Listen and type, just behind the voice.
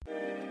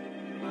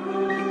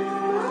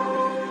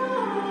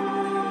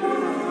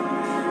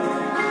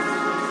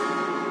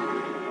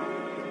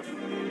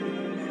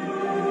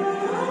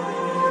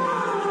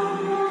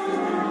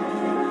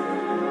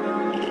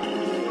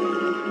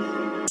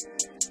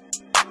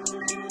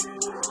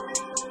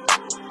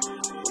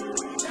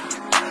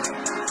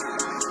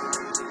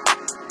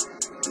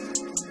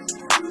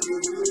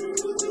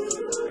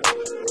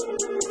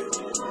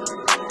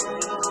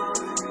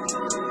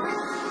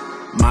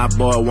my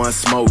boy one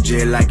smoke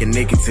just like a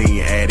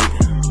nicotine addict.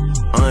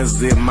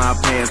 Unzip my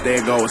pants,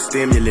 there go a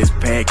stimulus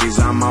package.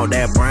 I'm out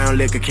that brown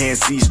liquor, can't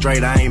see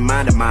straight, I ain't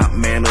minding my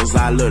manners.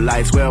 I look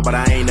like swell, but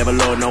I ain't never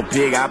load no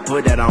pig, I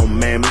put that on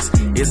mammoths.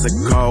 It's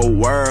a cold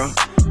world,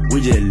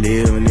 we just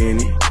living in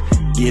it.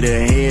 Get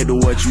ahead to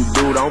what you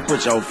do, don't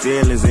put your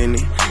feelings in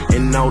it.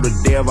 And know the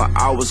devil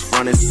always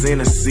front and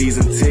center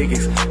season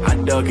tickets. I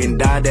duck and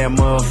die that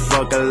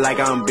motherfucker like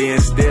I'm Ben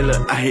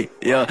Stiller.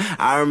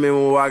 I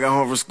remember walking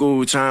home from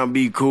school trying to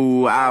be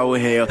cool, I was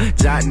hell.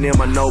 Jotting in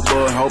my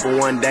notebook, hoping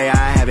one day I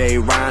have a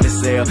rhyme to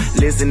sell.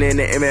 Listening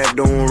to MF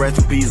doing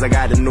recipes, I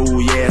got the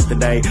new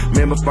yesterday.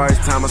 Remember first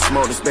time I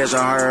smoked a special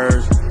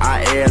herb,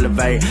 I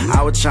elevate.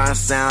 I was trying to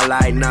sound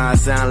like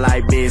Nas, sound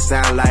like Big,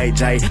 sound like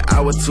Jay.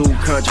 I was too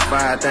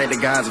countrified, thank the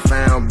guys I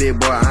found Big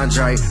Boy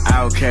Andre.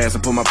 Outcast, I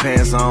put my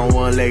pants on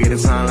one leg at a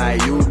time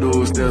like you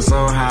do. Still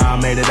somehow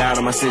I made it out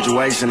of my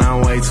situation,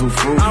 I'm way too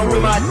fruitful. I'm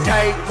with my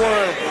day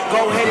one,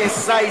 go ahead and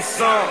say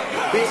something.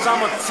 Bitch,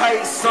 I'ma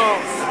take some,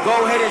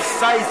 go ahead and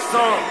say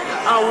something.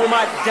 I'm with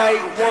my day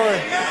one,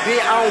 bitch,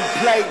 I don't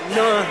play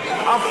none.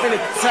 I'm finna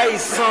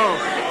taste some,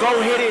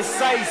 go ahead and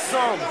say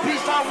something.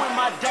 Bitch, I'm with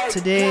my day one.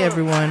 Today,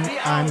 everyone,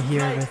 I'm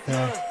here with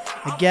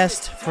a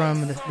guest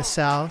from the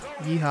South,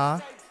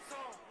 Yeehaw.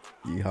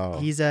 Yeehaw.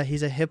 He's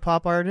a hip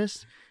hop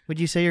artist. Would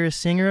you say you're a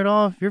singer at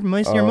all? You're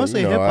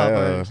mostly a hip hop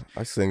artist.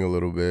 I sing a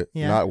little bit,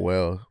 Yeah. not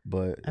well,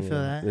 but I feel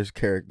that. there's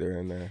character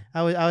in there.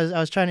 I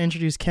was trying to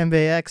introduce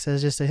Kembe X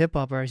as just a hip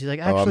hop artist. He's like,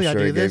 actually, I'm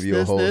sure I do he this, gave you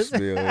this, a whole this.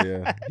 spiel.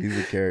 Yeah, he's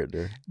a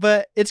character.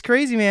 But it's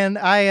crazy, man.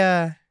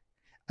 I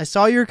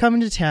saw you were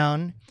coming to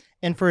town,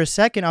 and for a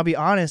second, I'll be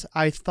honest,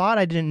 I thought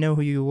I didn't know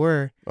who you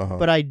were,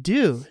 but I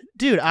do,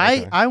 dude.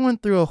 Okay. I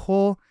went through a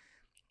whole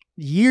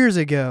years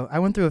ago. I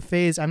went through a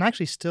phase. I'm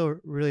actually still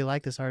really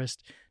like this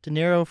artist, De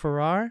Niro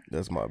Ferrar.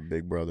 That's my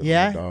big brother.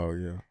 Yeah? My dog.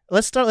 Yeah.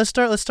 Let's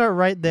start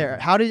right there.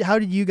 How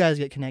did you guys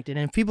get connected?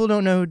 And if people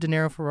don't know who De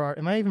Niro Ferrar,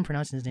 am I even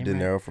pronouncing his name De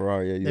right? Niro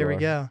Ferrar. Yeah, There we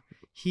go.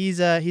 He's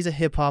a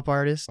hip hop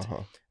artist.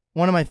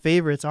 One of my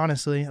favorites,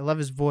 honestly. I love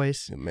his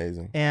voice.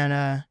 Amazing.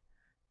 And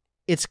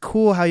it's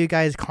cool how you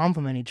guys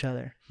complement each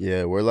other.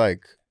 Yeah, we're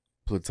like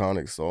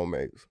platonic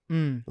soulmates.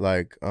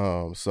 Like,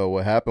 so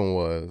what happened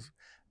was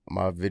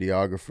my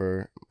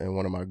videographer and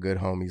one of my good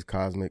homies,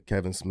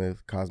 Kevin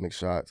Smith, Cosmic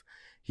Shots.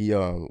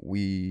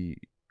 We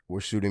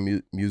were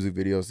shooting music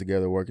videos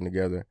together, working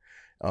together.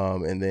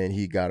 And then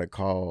he got a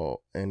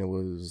call, and it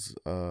was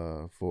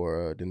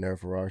for a De Niro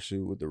Ferrar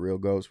shoot with the Real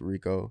Ghost,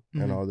 Rico,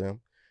 and all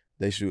them.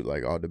 They shoot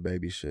like all the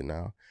baby shit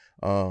now.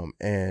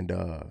 And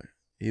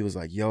he was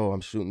like, yo,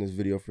 I'm shooting this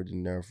video for De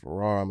Niro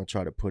Ferrar. I'm going to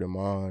try to put him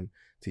on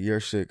to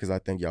your shit because I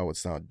think y'all would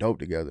sound dope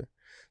together.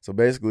 So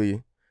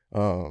basically,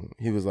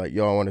 he was like,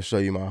 yo, I want to show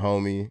you my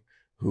homie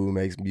who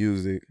makes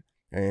music.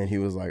 And he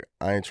was like,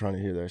 I ain't trying to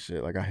hear that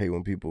shit. Like, I hate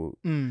when people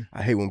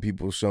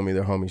show me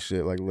their homie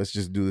shit. Like, let's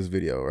just do this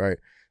video, right?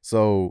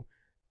 So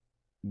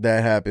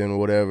that happened,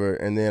 whatever.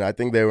 And then I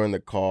think they were in the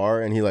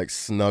car, and he like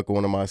snuck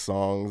one of my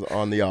songs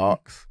on the aux.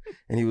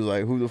 And he was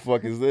like, who the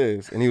fuck is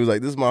this? And he was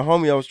like, this is my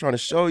homie I was trying to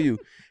show you.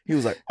 He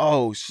was like,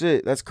 oh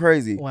shit, that's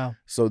crazy. Wow.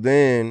 So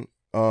then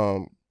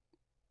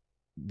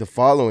the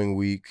following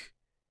week,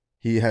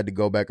 he had to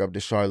go back up to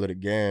Charlotte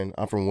again.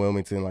 I'm from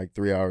Wilmington, like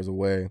 3 hours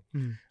away.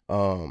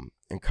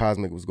 And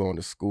Cosmic was going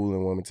to school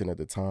in Wilmington at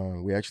the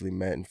time. We actually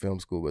met in film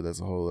school, but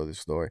that's a whole other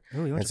story.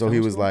 Ooh, and so he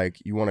was like,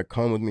 you want to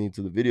come with me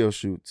to the video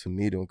shoot to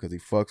meet him because he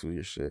fucks with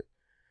your shit.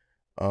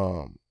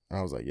 And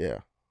I was like,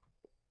 yeah,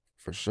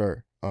 for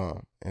sure.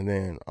 And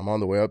then I'm on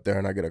the way up there,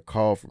 and I get a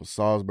call from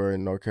Salisbury,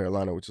 North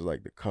Carolina, which is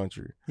like the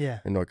country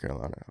in North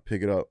Carolina. I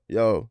pick it up.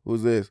 Yo,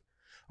 who's this?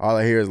 All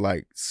I hear is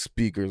like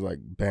speakers like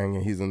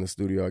banging. He's in the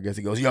studio. I guess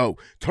he goes, yo,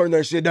 turn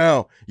that shit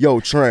down. Yo,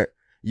 Trent.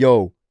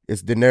 Yo,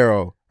 it's De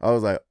Niro. I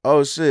was like,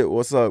 oh shit,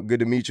 what's up? Good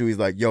to meet you. He's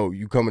like, yo,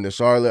 you coming to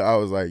Charlotte? I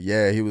was like,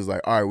 yeah. He was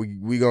like, all right,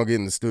 we gonna get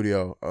in the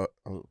studio.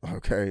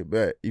 Okay,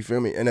 bet. You feel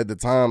me? And at the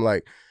time,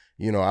 like,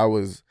 you know,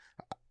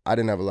 I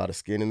didn't have a lot of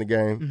skin in the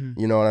game.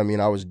 You know what I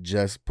mean? I was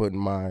just putting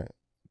my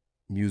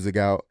music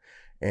out.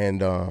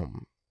 And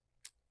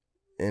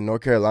in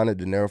North Carolina,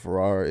 De Niro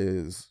Ferrar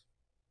is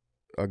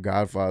a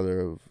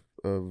godfather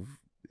of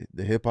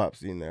the hip hop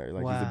scene there.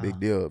 Like, he's a big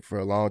deal. For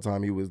a long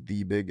time, he was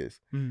the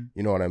biggest. You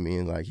know what I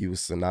mean? Like, he was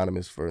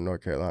synonymous for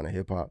North Carolina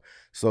hip hop.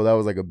 So that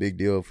was like a big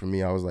deal for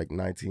me. I was like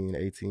 19,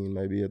 18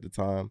 maybe at the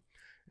time.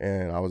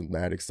 And I was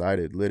mad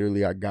excited.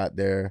 Literally, I got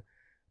there,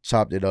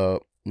 chopped it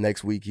up.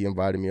 Next week, he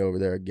invited me over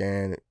there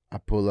again. I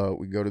pull up,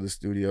 we go to the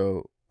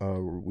studio,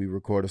 we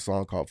record a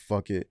song called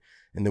Fuck It,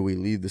 and then we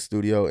leave the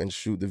studio and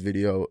shoot the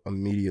video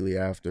immediately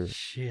after.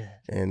 Shit.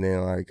 And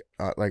then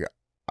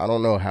I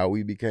don't know how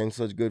we became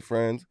such good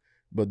friends,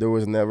 but there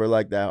was never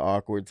like that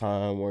awkward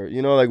time where,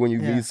 you know, like when you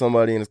meet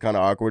somebody and it's kind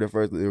of awkward at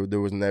first, there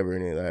was never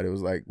any of that. It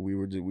was like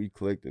we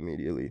clicked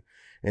immediately.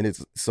 And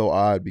it's so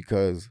odd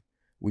because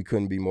we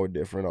couldn't be more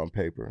different on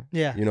paper.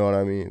 Yeah. You know what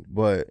I mean?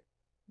 But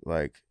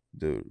like,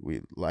 dude,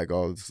 we like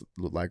all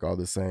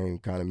the same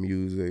kind of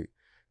music.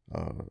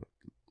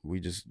 We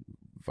just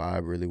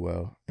vibe really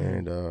well.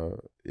 And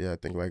I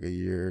think like a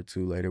year or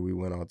two later, we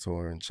went on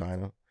tour in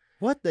China.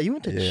 What? You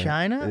went to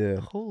China? Yeah,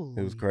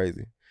 Holy. it was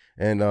crazy.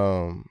 And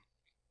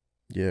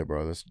yeah,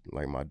 bro, that's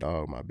like my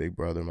dog, my big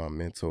brother, my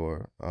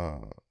mentor,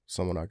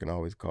 someone I can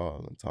always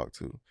call and talk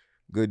to.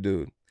 Good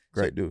dude,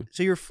 great dude.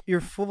 So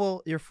your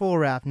full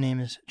rap name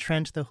is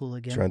Trent the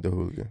Hooligan. Trent the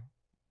Hooligan.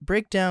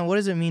 Break down, what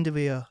does it mean to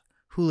be a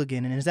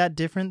hooligan, and is that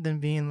different than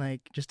being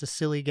like just a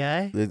silly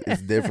guy?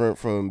 It's different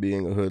from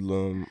being a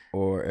hoodlum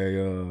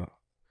or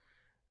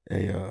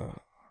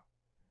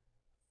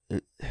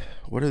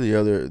what are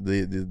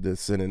the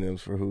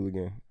synonyms for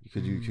hooligan?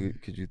 Could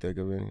you think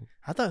of any?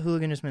 I thought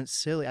hooligan just meant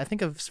silly. I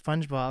think of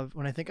SpongeBob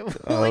when I think of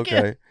hooligan. Oh,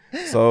 okay.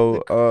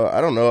 So I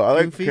don't know. I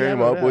like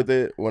came up with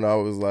it when I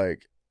was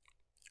like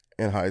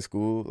in high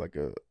school, like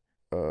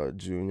a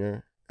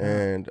junior,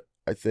 and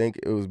I think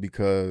it was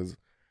because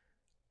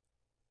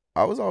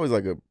I was always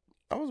like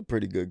I was a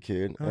pretty good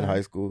kid in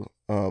high school,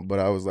 but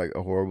I was like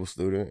a horrible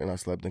student, and I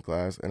slept in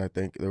class, and I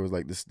think there was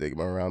like this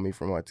stigma around me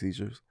from my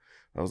teachers.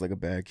 I was like a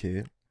bad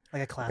kid.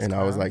 Like a class and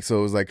clown? I was like, so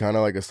it was like kind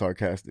of like a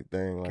sarcastic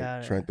thing,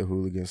 like Trent the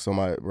Hooligan. So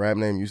my rap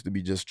name used to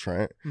be just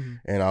Trent,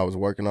 and I was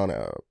working on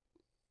a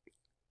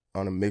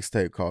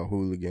mixtape called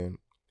Hooligan,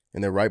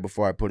 and then right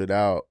before I put it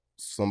out,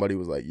 somebody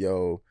was like,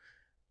 "Yo,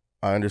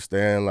 I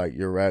understand like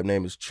your rap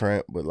name is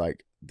Trent, but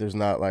like there's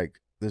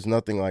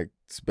nothing like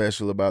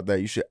special about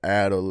that. You should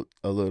add a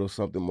little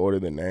something more to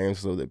the name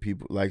so that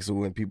people so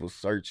when people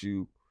search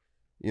you,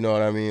 you know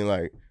what I mean,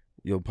 like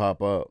you'll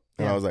pop up."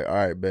 And I was like, "All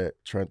right, bet,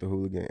 Trent the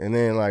Hooligan." And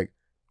then like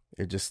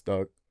it just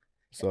stuck.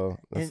 So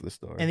that's the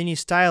story. And then you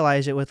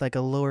stylize it with like a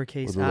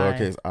lowercase with a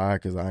lowercase I,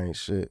 because I ain't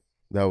shit.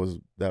 That was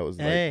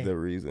like the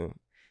reason.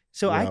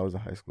 So I was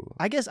in high school.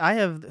 I guess I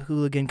have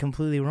hooligan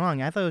completely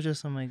wrong. I thought it was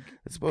just some like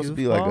it's supposed to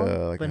be like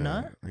a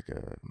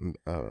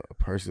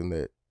person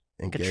that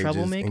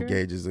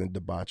engages in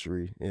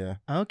debauchery. Yeah.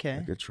 Okay.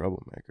 Like a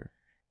troublemaker.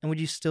 And would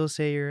you still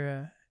say you're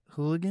a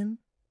hooligan?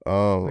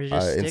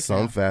 In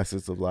some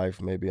facets of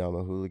life, maybe I'm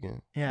a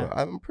hooligan. Yeah. But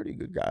I'm a pretty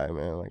good guy,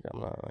 man. Like I'm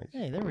not like.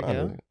 Hey, there we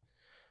go.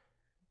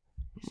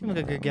 You seem like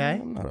a good guy.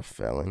 I'm not a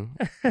felon.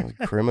 I'm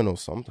a criminal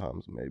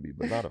sometimes, maybe,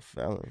 but not a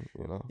felon.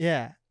 You know.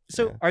 Yeah.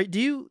 So, do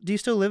you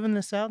still live in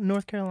the South,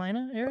 North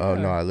Carolina area? Oh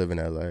no, I live in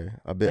LA.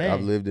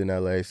 I've lived in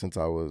LA since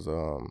I was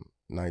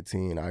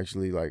 19. I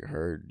actually like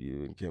heard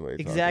you and Kim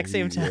exact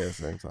same time. Yeah,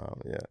 same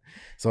time. Yeah.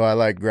 So I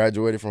like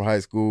graduated from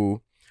high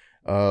school,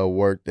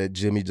 worked at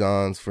Jimmy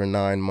John's for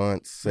 9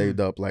 months, saved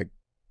up like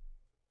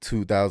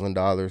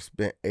 $2,000,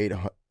 spent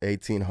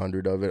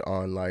 $1,800 of it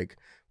on like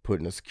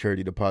putting a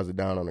security deposit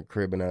down on a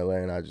crib in LA,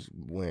 and I just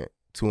went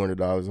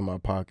 $200 in my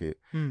pocket.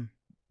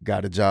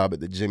 Got a job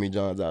at the Jimmy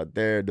John's out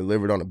there,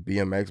 delivered on a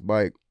BMX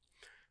bike.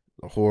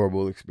 A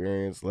horrible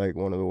experience, like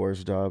one of the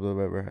worst jobs I've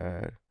ever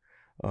had.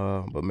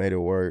 But made it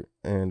work.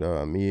 And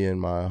me and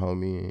my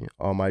homie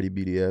Almighty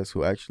BDS,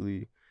 who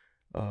actually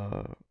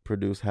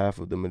produced half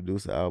of the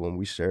Medusa album,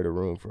 we shared a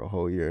room for a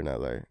whole year in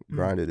LA.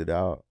 Grinded it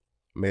out,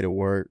 made it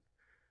work,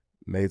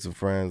 made some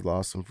friends,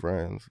 lost some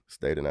friends,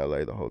 stayed in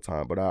LA the whole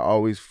time. But I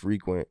always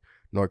frequent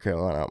North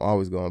Carolina. I'm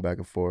always going back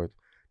and forth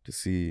to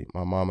see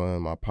my mama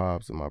and my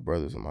pops and my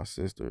brothers and my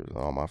sisters and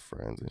all my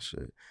friends and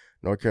shit.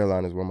 North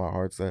Carolina is where my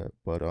heart's at,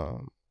 but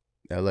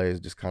LA is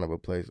just kind of a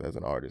place as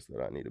an artist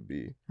that I need to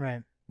be.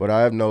 Right. But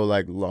I have no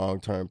like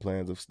long-term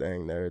plans of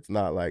staying there. It's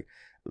not like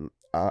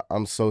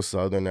I'm so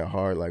Southern at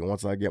heart. Like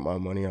once I get my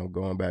money, I'm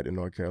going back to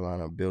North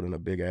Carolina. I'm building a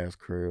big ass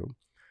crib,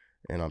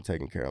 and I'm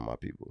taking care of my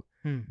people.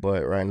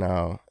 But right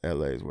now,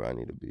 LA is where I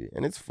need to be,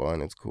 and it's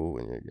fun. It's cool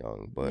when you're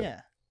young. But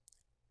yeah,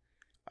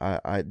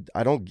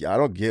 I don't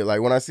get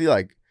like when I see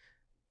like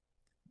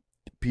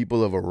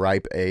people of a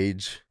ripe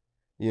age,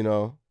 you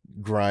know,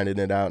 grinding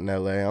it out in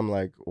LA. I'm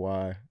like,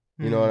 why?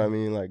 You know what I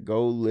mean? Like,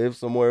 go live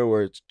somewhere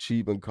where it's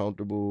cheap and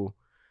comfortable.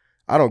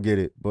 I don't get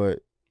it, but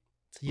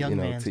it's a young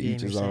man's game.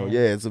 Each his own.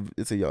 Yeah,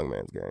 it's a young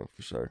man's game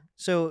for sure.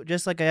 So,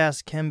 just like I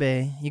asked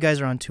Kembe, you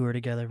guys are on tour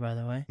together, by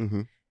the way.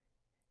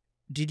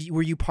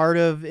 Were you part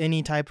of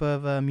any type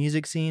of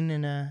music scene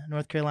in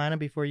North Carolina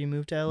before you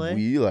moved to LA?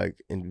 We like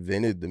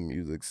invented the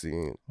music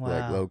scene,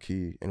 like low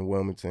key in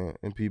Wilmington.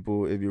 And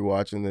people, if you're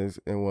watching this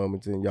in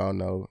Wilmington, y'all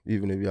know,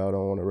 even if y'all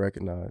don't want to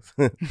recognize.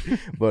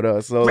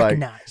 But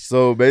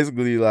so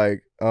basically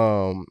like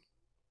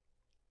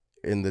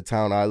in the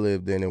town I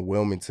lived in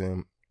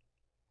Wilmington,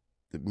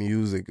 the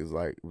music is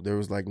like, there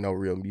was like no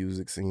real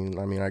music scene.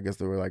 I mean, I guess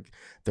there were like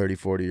 30,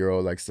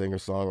 40-year-old like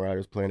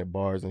singer-songwriters playing at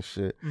bars and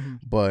shit.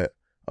 But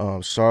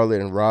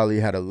Charlotte and Raleigh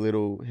had a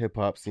little hip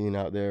hop scene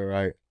out there,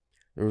 right?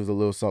 There was a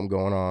little something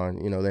going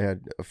on. You know, they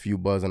had a few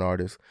buzzing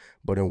artists.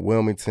 But in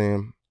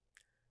Wilmington,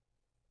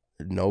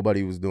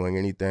 nobody was doing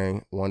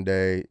anything. One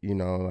day, you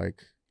know,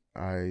 like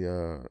I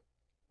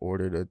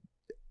ordered a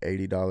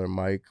 $80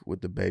 mic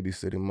with the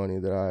babysitting money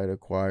that I had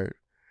acquired.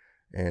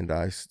 And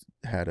I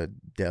had a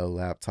Dell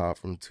laptop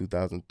from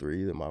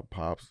 2003 that my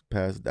pops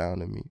passed down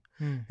to me.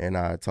 And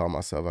I taught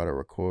myself how to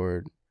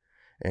record.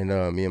 And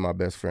me and my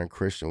best friend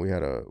Christian, we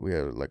had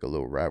like a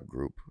little rap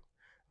group.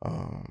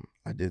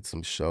 I did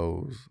some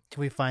shows.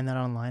 Can we find that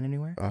online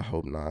anywhere? I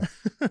hope not.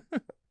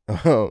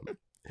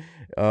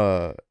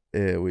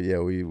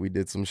 we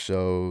did some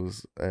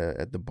shows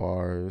at the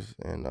bars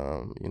and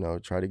you know,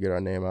 try to get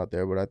our name out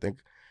there. But I think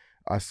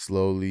I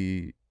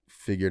slowly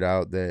figured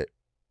out that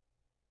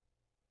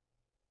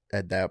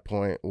at that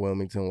point,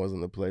 Wilmington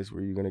wasn't the place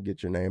where you're going to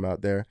get your name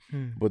out there.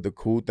 But the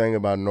cool thing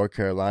about North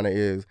Carolina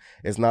is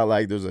it's not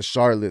like there's a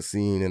Charlotte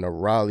scene and a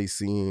Raleigh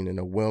scene and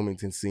a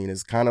Wilmington scene.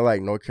 It's kind of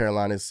like North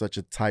Carolina is such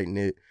a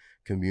tight-knit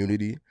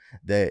community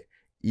that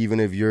even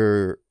if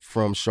you're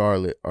from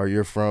Charlotte or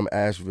you're from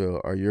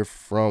Asheville or you're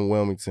from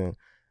Wilmington,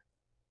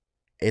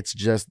 it's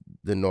just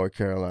the North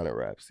Carolina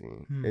rap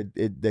scene.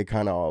 They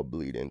kind of all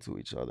bleed into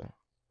each other.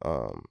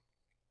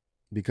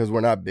 Because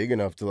we're not big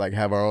enough to like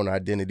have our own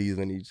identities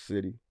in each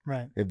city,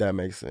 right? If that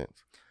makes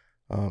sense.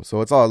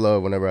 So it's all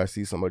love whenever I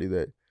see somebody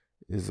that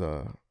is,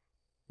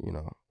 you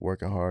know,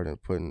 working hard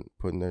and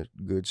putting their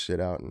good shit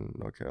out in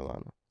North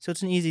Carolina. So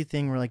it's an easy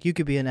thing where like you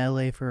could be in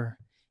LA for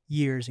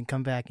years and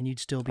come back and you'd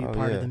still be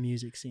part of the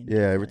music scene.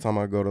 Yeah, every time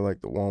I go to like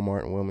the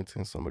Walmart in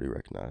Wilmington, somebody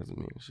recognizes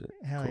me and shit.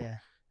 Hell cool.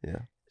 Yeah.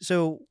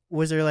 So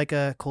was there like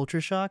a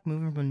culture shock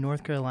moving from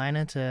North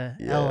Carolina to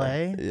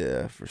LA?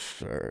 Yeah, for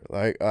sure.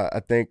 Like I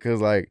think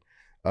because like.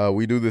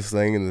 We do this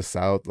thing in the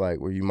South, like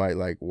where you might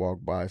like walk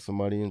by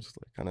somebody and just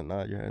like kind of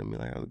nod your head and be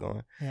like, "How's it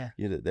going?" Yeah.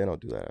 They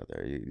don't do that out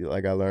there.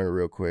 Like I learned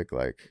real quick,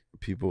 like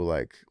people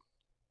like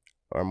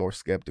are more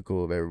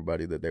skeptical of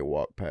everybody that they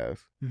walk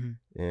past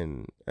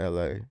in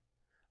LA.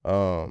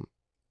 And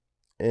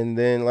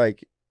then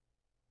like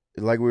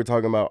we were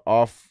talking about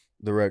off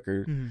the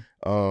record,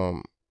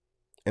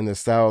 in the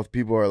South,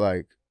 people are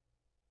like,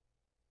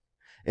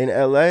 in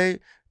LA.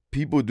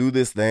 People do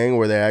this thing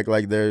where they act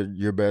like they're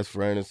your best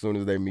friend as soon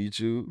as they meet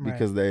you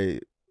because there's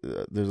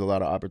a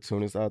lot of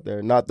opportunists out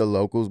there. Not the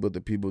locals, but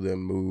the people that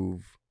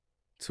move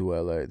to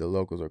LA. The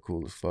locals are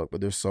cool as fuck,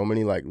 but there's so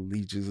many like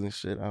leeches and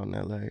shit out in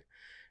LA,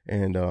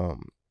 and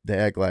they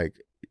act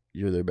like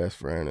you're their best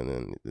friend, and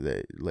then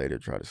they later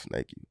try to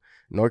snake you.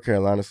 North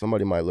Carolina,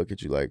 somebody might look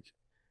at you like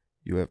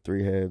you have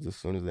 3 heads as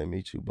soon as they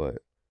meet you, but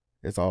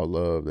it's all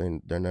love.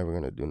 They're never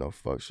gonna do no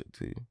fuck shit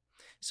to you.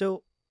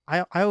 So.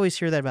 I always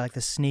hear that about like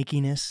the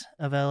snakiness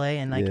of LA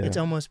and like it's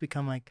almost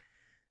become like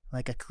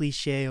a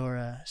cliche or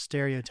a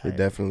stereotype. It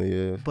definitely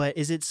is. But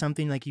is it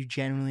something like you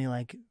genuinely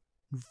like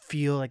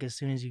feel like as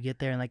soon as you get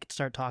there and like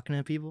start talking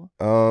to people?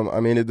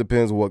 I mean, it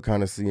depends what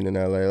kind of scene in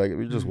LA. Like if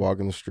you're just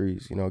walking the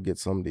streets, you know, get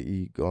something to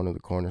eat, go into the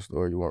corner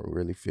store, you won't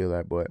really feel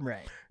that. But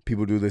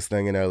people do this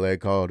thing in LA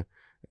called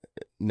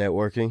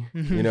networking.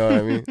 You know what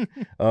I mean?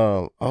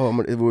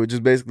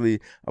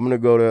 I'm gonna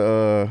go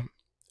to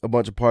a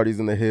bunch of parties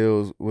in the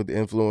hills with the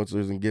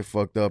influencers and get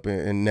fucked up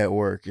and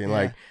network and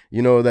like,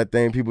 you know, that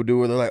thing people do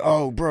where they're like,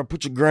 "Oh, bro,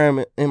 put your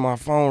gram in my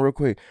phone real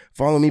quick.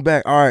 Follow me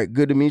back. All right,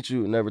 good to meet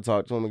you." Never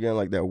talk to them again,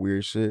 like that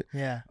weird shit.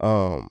 Yeah.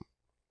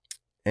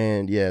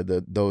 And yeah,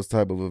 those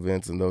type of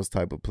events and those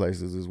type of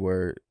places is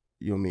where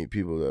you'll meet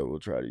people that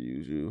will try to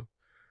use you.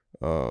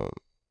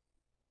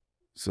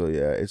 So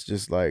yeah, it's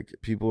just like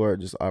people are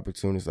just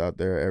opportunists out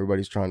there.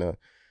 Everybody's trying to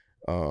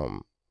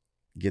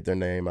get their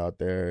name out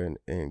there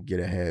and get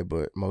ahead,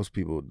 but most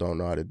people don't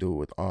know how to do it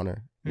with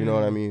honor. You know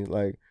what I mean?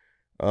 Like,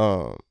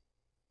 bro,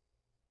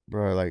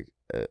 like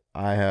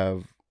I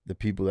have the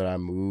people that I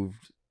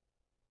moved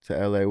to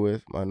LA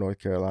with, my North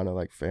Carolina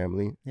like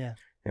family,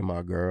 and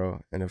my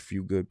girl, and a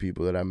few good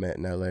people that I met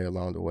in LA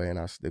along the way, and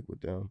I stick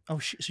with them. Oh,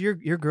 so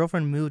your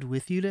girlfriend moved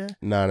with you to?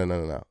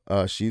 No.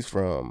 She's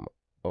from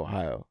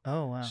Ohio.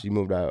 Oh wow. She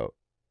moved out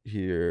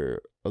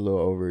here a little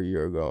over a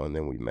year ago, and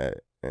then we met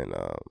and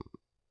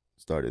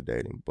started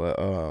dating. But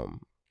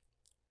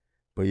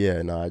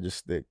yeah, no, I just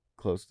stick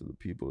close to the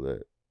people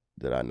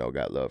that I know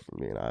got love for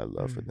me and I have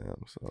love for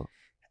them. So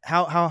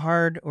how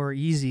hard or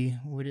easy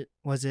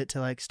was it to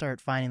like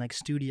start finding like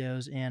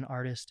studios and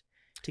artists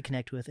to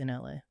connect with in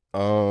LA?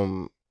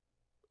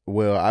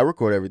 Well, I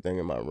record everything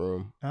in my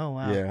room. Oh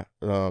wow. Yeah.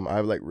 I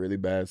have like really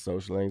bad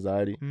social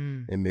anxiety,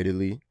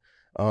 admittedly.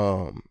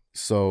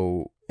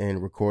 So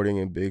and recording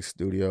in big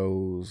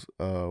studios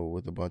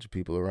with a bunch of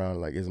people around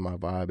like is my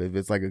vibe. If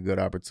it's like a good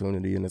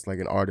opportunity and it's like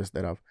an artist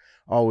that I've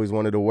always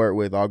wanted to work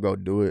with, I'll go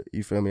do it.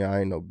 You feel me? I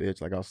ain't no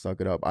bitch. Like I'll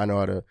suck it up. I know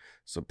how to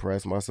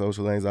suppress my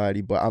social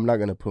anxiety, but I'm not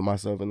gonna put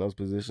myself in those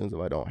positions if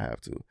I don't have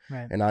to.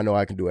 Right. And I know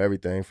I can do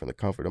everything from the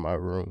comfort of my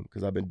room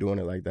because I've been doing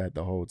it like that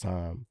the whole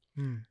time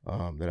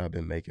that I've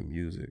been making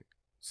music.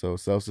 So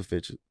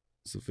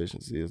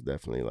self-sufficiency is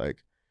definitely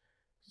like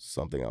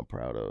something I'm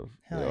proud of.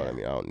 Hell you know yeah. what I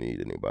mean?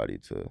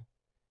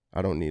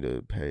 I don't need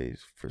to pay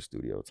for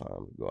studio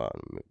time to go out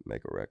and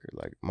make a record.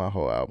 Like my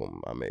whole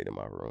album I made in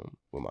my room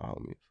with my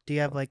homies. Do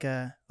you have like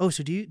so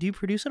do you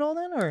produce it all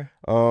then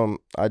or?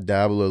 I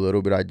dabble a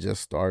little bit. I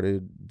just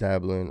started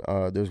dabbling.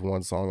 There's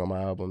one song on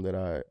my album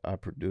that I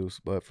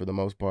produce, but for the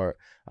most part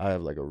I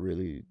have like a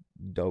really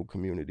dope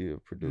community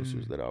of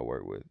producers that I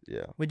work with.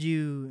 Yeah. Would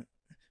you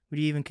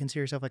even consider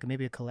yourself like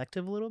maybe a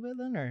collective a little bit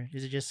then, or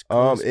is it just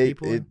close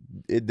people?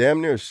 It damn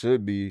near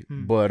should be,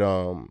 but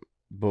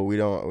we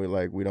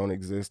don't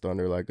exist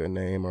under like a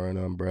name or an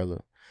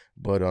umbrella.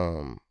 But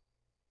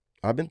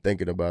I've been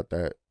thinking about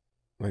that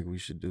like we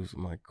should do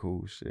some like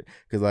cool shit.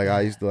 Cause like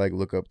I used to like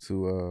look up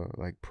to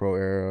like Pro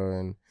Era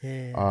and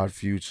Odd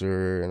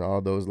Future and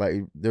all those,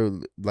 like they're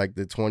like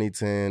the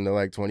 2010 to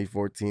like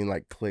 2014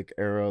 like Click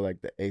era, like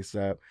the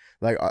ASAP.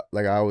 Like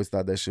I always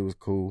thought that shit was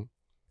cool.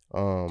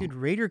 Dude,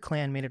 Raider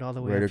Clan made it all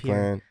the way Raider up here.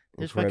 Clan.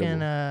 There's incredible.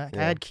 fucking I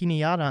had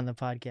Kenyatta on the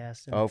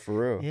podcast. Oh, for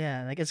real?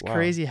 Yeah, like it's Wow.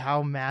 crazy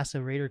how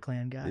massive Raider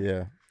Clan got.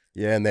 Yeah.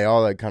 Yeah, and they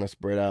all like kind of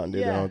spread out and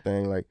did their own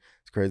thing. Like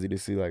it's crazy to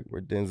see like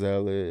where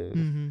Denzel is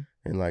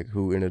and like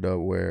who ended up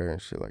where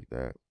and shit like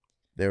that.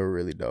 They were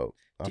really dope.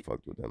 I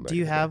fucked with them back. Do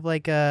you have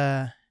like do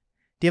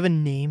you have a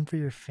name for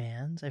your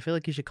fans? I feel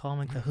like you should call them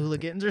like the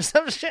Hooligans or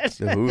some shit.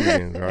 The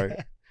Hooligans,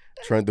 right?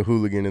 Trent the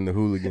Hooligan and the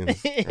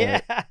Hooligans.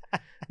 Yeah.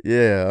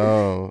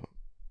 Right?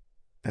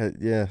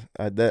 Yeah.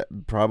 That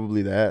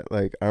probably that.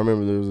 Like I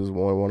remember there was this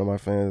one of my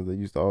fans that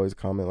used to always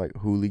comment like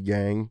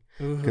Hooligang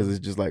because it's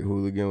just like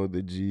hooligan with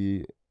the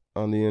G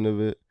on the end of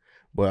it.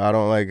 But I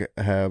don't like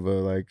have a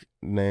like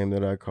name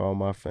that I call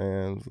my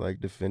fans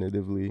like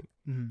definitively.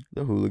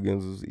 The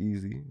Hooligans is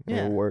easy and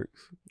it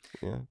works.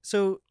 Yeah.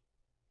 So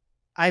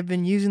I've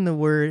been using the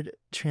word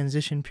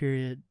transition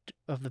period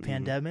of the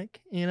pandemic,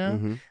 you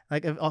know?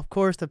 Like of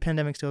course the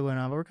pandemic's still going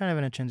on, but we're kind of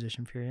in a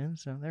transition period.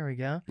 So there we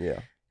go. Yeah.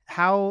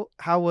 How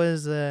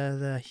was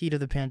the heat of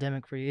the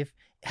pandemic for you? If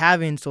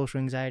having social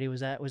anxiety,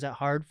 was that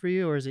hard for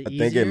you, or is it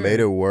easier? I think it made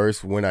it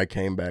worse when I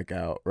came back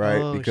out,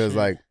 right? Oh, because shit.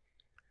 like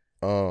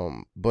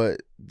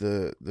but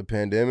the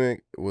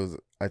pandemic was,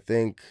 I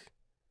think,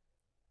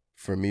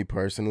 for me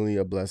personally,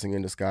 a blessing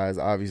in disguise.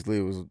 Obviously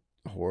it was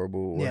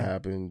horrible what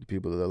happened,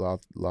 people that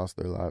lost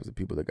their lives, the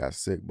people that got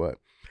sick, but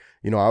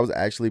you know, I was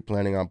actually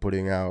planning on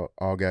putting out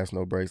All Gas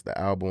No Brakes, the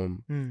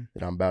album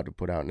that I'm about to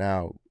put out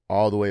now,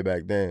 all the way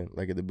back then,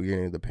 like at the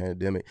beginning of the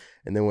pandemic.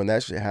 And then when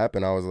that shit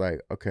happened, I was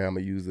like, okay, I'm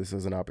gonna use this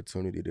as an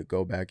opportunity to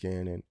go back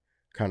in and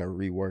kind of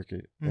rework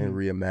it and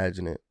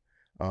reimagine it.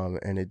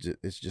 And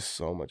it's just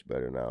so much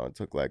better now. It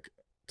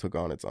took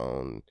on its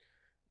own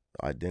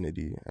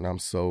identity, and I'm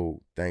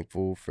so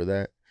thankful for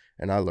that.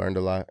 And I learned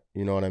a lot,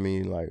 you know what I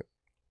mean? Like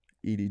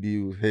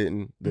EDD was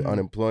hitting, the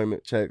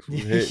unemployment checks was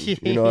hitting,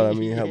 you know what I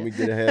mean? Helped me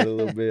get ahead a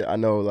little bit. I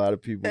know a lot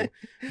of people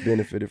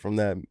benefited from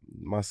that,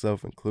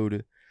 myself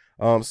included.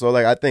 So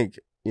like I think,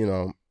 you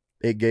know,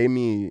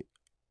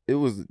 it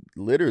was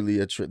literally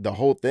the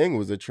whole thing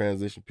was a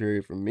transition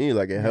period for me.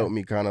 Like it helped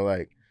me kind of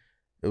like,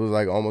 it was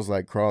like almost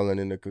like crawling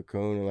in the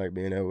cocoon and like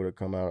being able to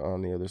come out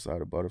on the other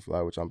side of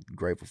butterfly, which I'm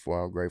grateful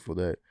for. I'm grateful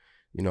that,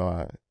 you know,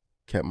 I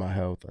kept my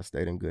health. I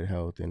stayed in good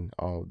health, and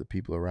all of the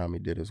people around me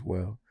did as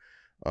well.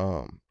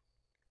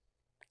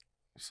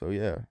 So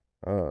yeah.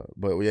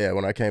 But yeah,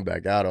 when I came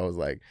back out, I was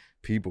like,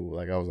 I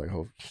was like,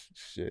 oh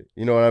shit,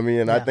 you know what I mean?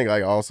 And I think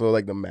like also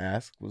like the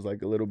mask was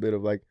like a little bit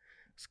of like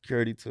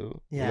security too.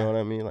 You know what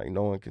I mean? Like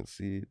no one can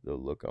see the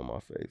look on my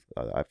face.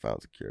 I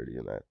found security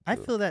in that too. I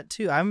feel that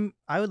too.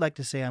 I would like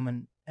to say I'm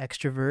an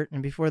extrovert,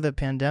 and before the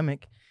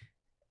pandemic,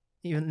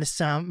 even this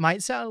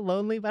might sound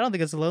lonely, but I don't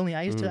think it's lonely.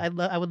 I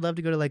would love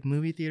to go to like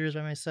movie theaters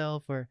by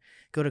myself or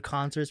go to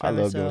concerts by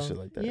myself. I love doing shit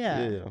like that.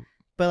 Yeah.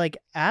 But like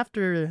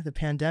after the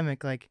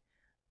pandemic, like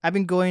I've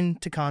been going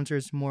to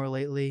concerts more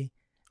lately,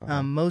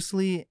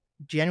 mostly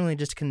genuinely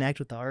just to connect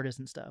with the artists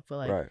and stuff. But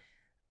like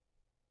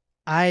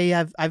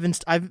I've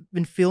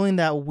been feeling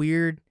that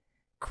weird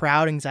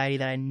crowd anxiety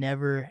that I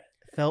never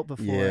felt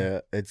before. Yeah,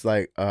 it's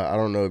like I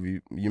don't know if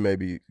you may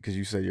be, because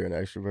you said you're an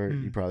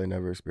extrovert, you probably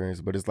never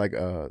experienced it, but it's like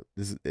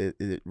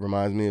it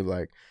reminds me of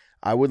like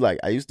I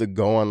used to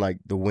go on like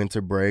the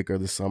winter break or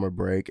the summer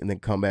break and then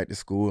come back to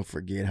school and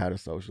forget how to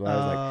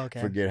socialize,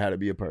 forget how to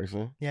be a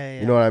person.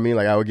 Yeah. You know what I mean?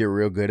 Like I would get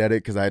real good at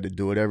it because I had to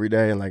do it every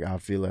day, and like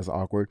I'd feel less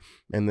awkward.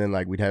 And then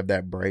like we'd have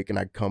that break and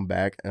I'd come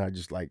back and I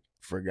just like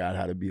forgot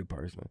how to be a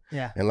person.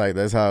 Yeah. And like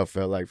that's how it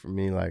felt like for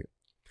me, like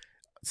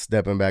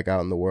stepping back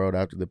out in the world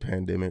after the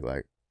pandemic,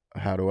 like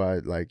how do I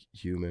like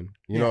human?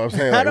 You know what I'm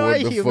saying? Like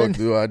what the fuck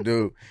do I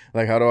do?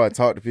 Like how do I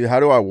talk to people?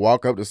 How do I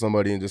walk up to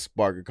somebody and just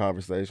spark a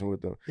conversation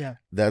with them? Yeah.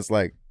 That's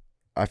like,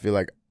 I feel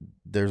like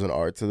there's an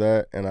art to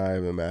that, and I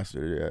haven't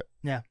mastered it yet.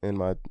 Yeah. In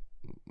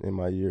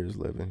my years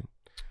living.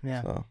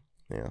 Yeah. So,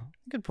 yeah.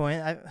 Good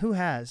point. Who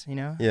has, you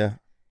know? Yeah.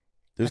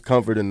 There's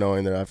comfort in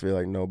knowing that I feel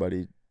like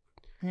nobody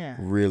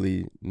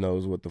really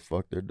knows what the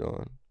fuck they're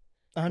doing.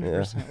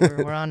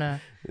 100%. We're on a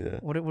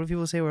what do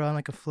people say? We're on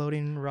like a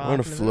floating rock. We're on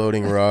a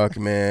floating rock,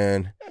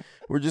 man.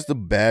 We're just a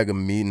bag of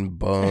meat and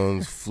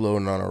bones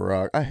floating on a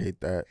rock. I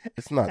hate that.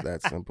 It's not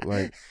that simple.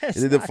 Like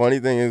the funny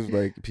thing is,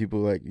 like people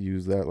like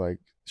use that like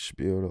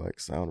spiel to like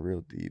sound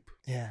real deep.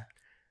 Yeah.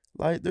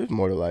 Like there's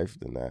more to life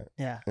than that.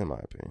 Yeah. In my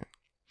opinion.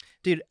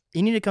 Dude,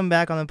 you need to come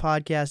back on the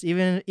podcast.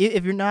 Even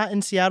if you're not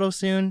in Seattle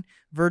soon,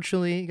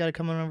 virtually, you got to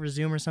come on over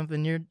Zoom or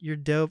something. You're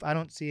dope. I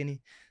don't see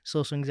any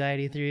social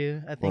anxiety through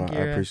you. I think I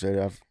appreciate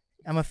it.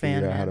 I'm a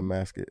fan. How to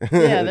mask it.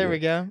 Yeah, there we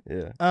go.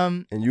 Yeah.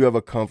 And you have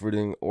a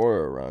comforting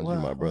aura around you,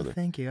 my brother. Well,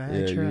 thank you.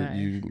 I try.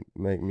 You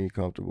make me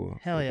comfortable.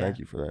 Hell yeah. Thank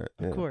you for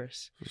that. Of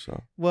course. For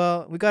sure.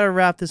 Well, we got to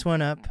wrap this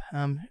one up.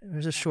 It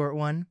was a short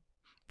one,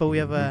 but we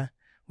have a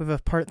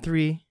part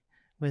 3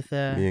 with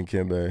me and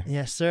Kimbe.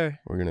 Yes, sir.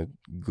 We're gonna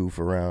goof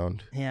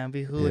around. Yeah,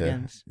 be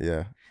hooligans.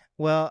 Yeah.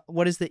 Well,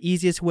 what is the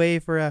easiest way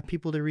for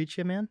people to reach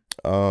you, man?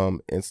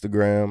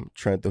 Instagram,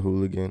 Trent the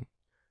Hooligan,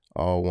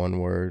 all one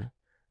word.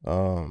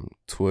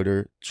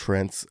 Twitter,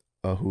 Trent's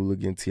a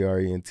Hooligan,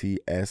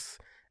 TRENTSA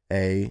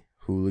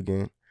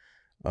Hooligan.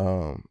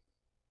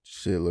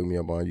 Look me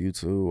up on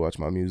YouTube, watch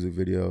my music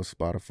videos,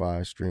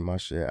 Spotify, stream my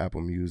shit,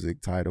 Apple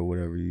Music, Tidal,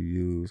 whatever you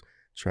use.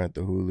 Trent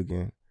the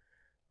Hooligan.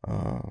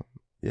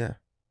 Yeah.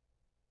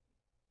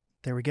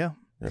 There we go.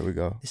 There we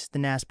go. This is the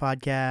NAS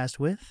podcast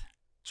with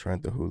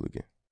Trent the Hooligan.